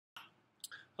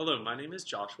Hello, my name is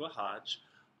Joshua Hodge.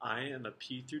 I am a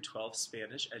P through 12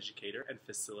 Spanish educator and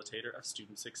facilitator of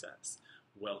student success.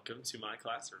 Welcome to my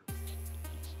classroom.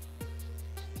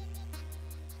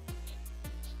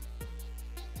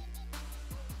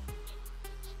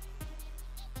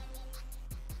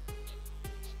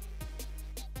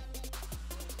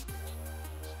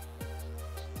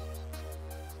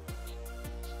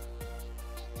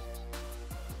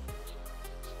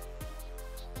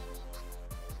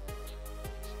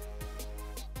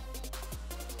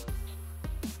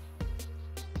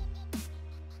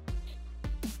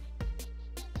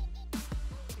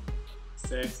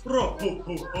 Say ro ho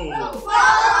ho ho.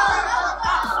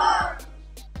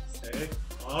 Say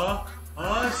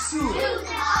azul.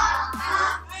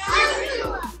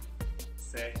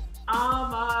 Say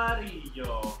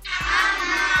amarillo.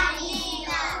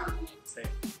 Say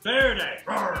verde.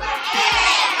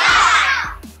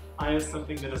 I have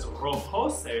something that is rojo.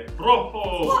 Say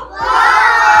rojo.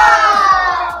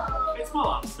 A small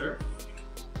lobster.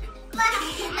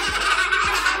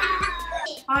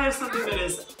 I have something that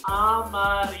is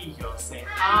amarillo. Say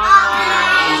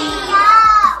amarillo.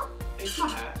 It's my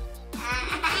hat.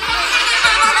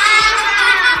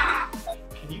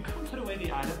 Can you come put away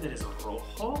the item that is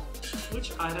rojo?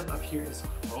 Which item up here is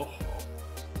rojo?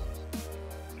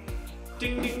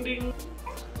 Ding ding ding.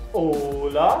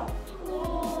 Hola.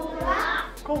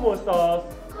 Hola. ¿Cómo estás?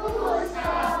 ¿Cómo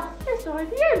estás? Estoy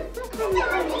bien.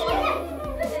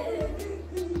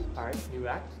 Alright, new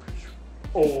act.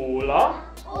 Hola.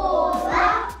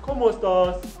 Hola. ¿Cómo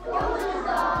estás? ¿Cómo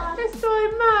estás? Estoy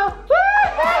mal.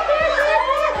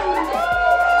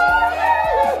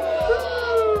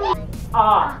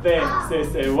 A, B, C,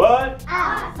 C, what?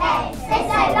 A, B, C,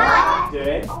 C, what? D,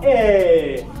 E.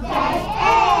 D,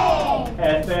 E.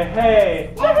 F, G.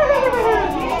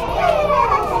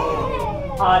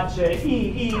 H, I, I.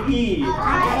 H,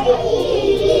 I.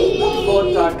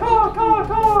 J, K, K, K.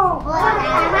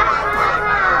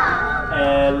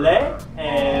 L,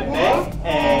 M,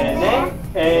 N,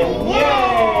 N,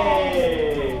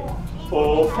 O,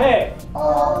 P. O,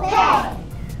 P.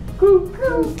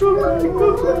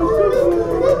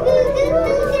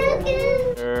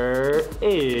 There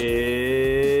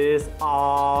is A.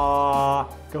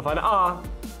 Go find A.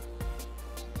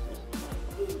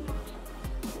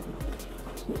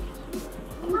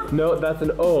 No, that's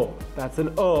an O. That's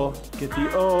an O. Get the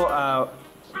O out.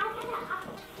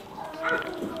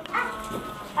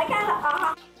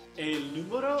 El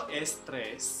número es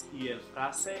 3 y el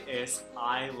frase es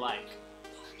I like.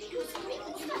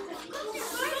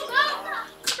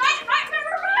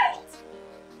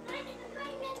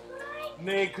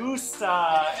 Me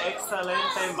gusta.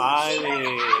 Excelente,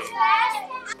 Miley.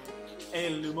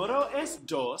 El número es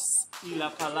 2 y la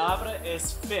palabra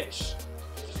es fish.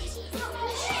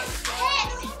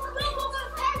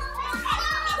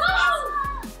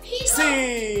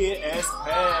 Sí, es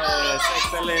pez.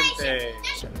 Excelente.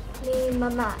 Mi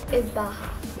mamá es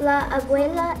baja. La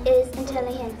abuela es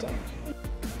inteligente.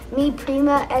 Mi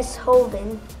prima es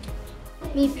joven.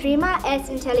 Mi prima es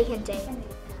inteligente.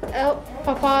 El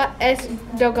papá es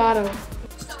delgado.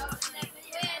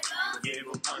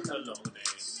 Llevo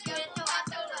pantalones.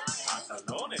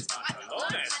 Pantalones,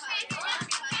 pantalones.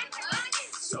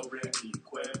 Sobre mi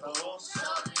cuerpo.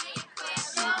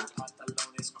 Llevo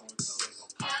pantalones cortos.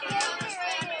 Pantalones,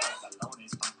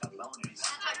 pantalones, pantalones.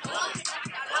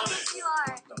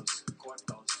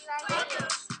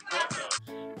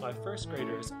 My first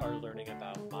graders are learning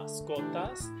about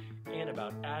mascotas and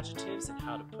about adjectives and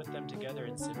how to put them together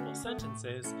in simple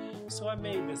sentences, so I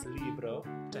made this libro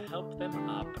to help them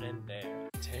aprender.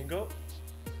 Tengo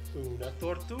una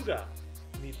tortuga.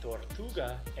 Mi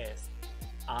tortuga es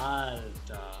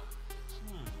alta.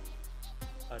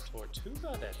 A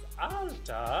tortuga that's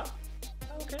alta?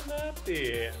 How can that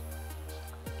be?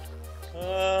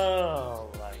 Oh,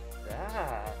 like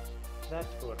that. That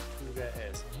tortuga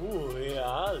es muy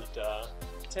alta.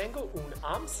 Tengo un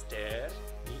hámster.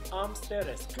 Mi hámster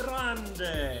es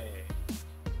grande.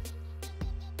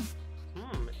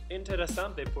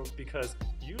 Interesante because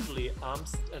usually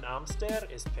an hámster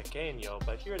is pequeño,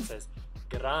 but here it says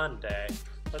grande.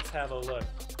 Let's have a look.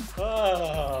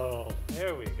 Oh,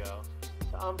 there we go.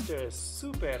 The hámster is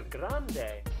super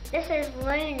grande. This is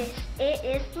lunes. It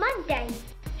is Monday.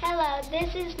 Hello,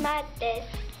 this is martes.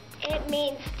 It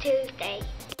means Tuesday.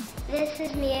 This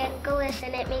is miércoles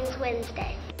and it means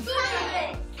Wednesday.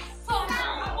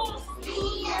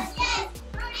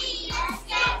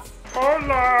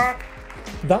 Hola!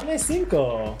 Dame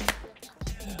cinco!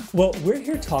 Well, we're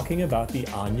here talking about the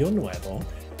Año Nuevo,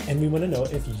 and we want to know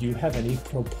if you have any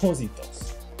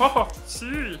propósitos. Oh,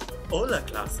 sí. Hola,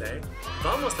 clase.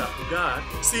 Vamos a jugar.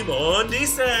 Simón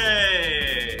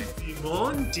dice.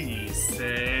 Simón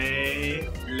dice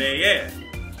leer.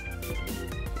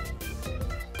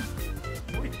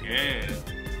 Muy bien.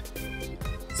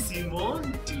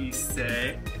 Simón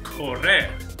dice correr.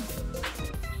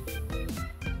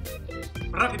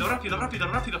 Rápido, rápido, rápido,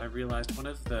 rápido. I realized one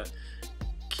of the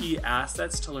key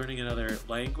assets to learning another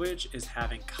language is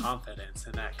having confidence,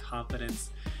 and that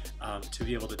confidence to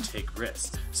be able to take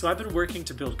risks. So I've been working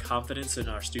to build confidence in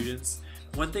our students.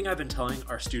 One thing I've been telling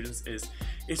our students is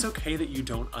it's okay that you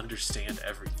don't understand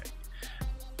everything,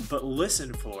 but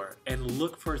listen for and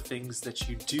look for things that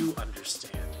you do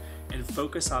understand and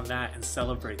focus on that and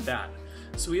celebrate that.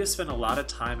 So we have spent a lot of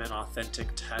time in authentic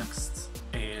texts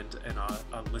and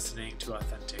on listening to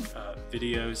authentic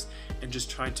videos and just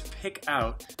trying to pick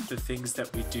out the things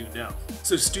that we do know.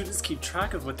 So students keep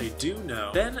track of what they do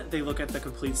know. Then they look at the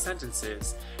complete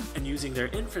sentences and using their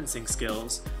inferencing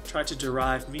skills try to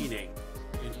derive meaning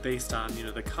based on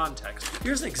the context.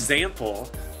 Here's an example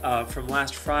from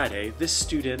last Friday. This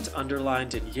student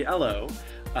underlined in yellow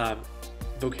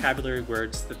vocabulary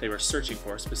words that they were searching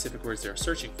for, specific words they were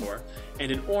searching for,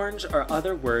 and in orange are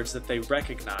other words that they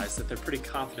recognize that they're pretty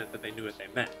confident that they knew what they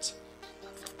meant.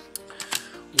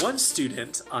 One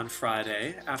student on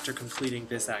Friday, after completing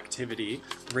this activity,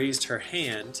 raised her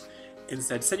hand and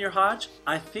said, "Senor Hodge,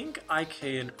 I think I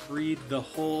can read the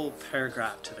whole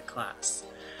paragraph to the class."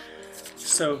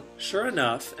 So sure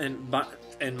enough, and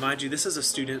mind you, this is a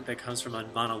student that comes from a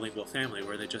monolingual family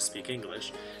where they just speak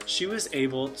English. She was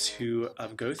able to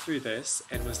go through this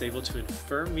and was able to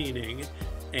infer meaning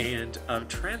and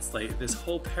translate this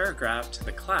whole paragraph to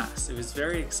the class. It was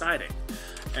very exciting.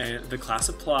 And the class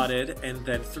applauded, and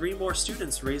then 3 more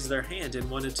students raised their hand and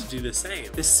wanted to do the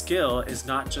same. This skill is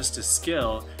not just a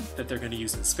skill that they're going to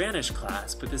use in Spanish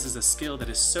class, but this is a skill that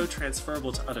is so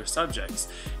transferable to other subjects,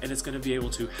 and it's going to be able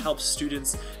to help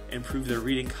students improve their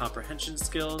reading comprehension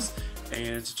skills,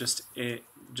 and just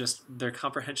their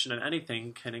comprehension on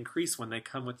anything can increase when they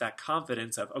come with that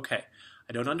confidence of, okay,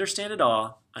 I don't understand it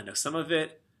all, I know some of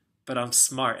it, but I'm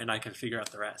smart and I can figure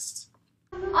out the rest.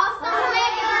 Hasta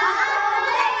luego.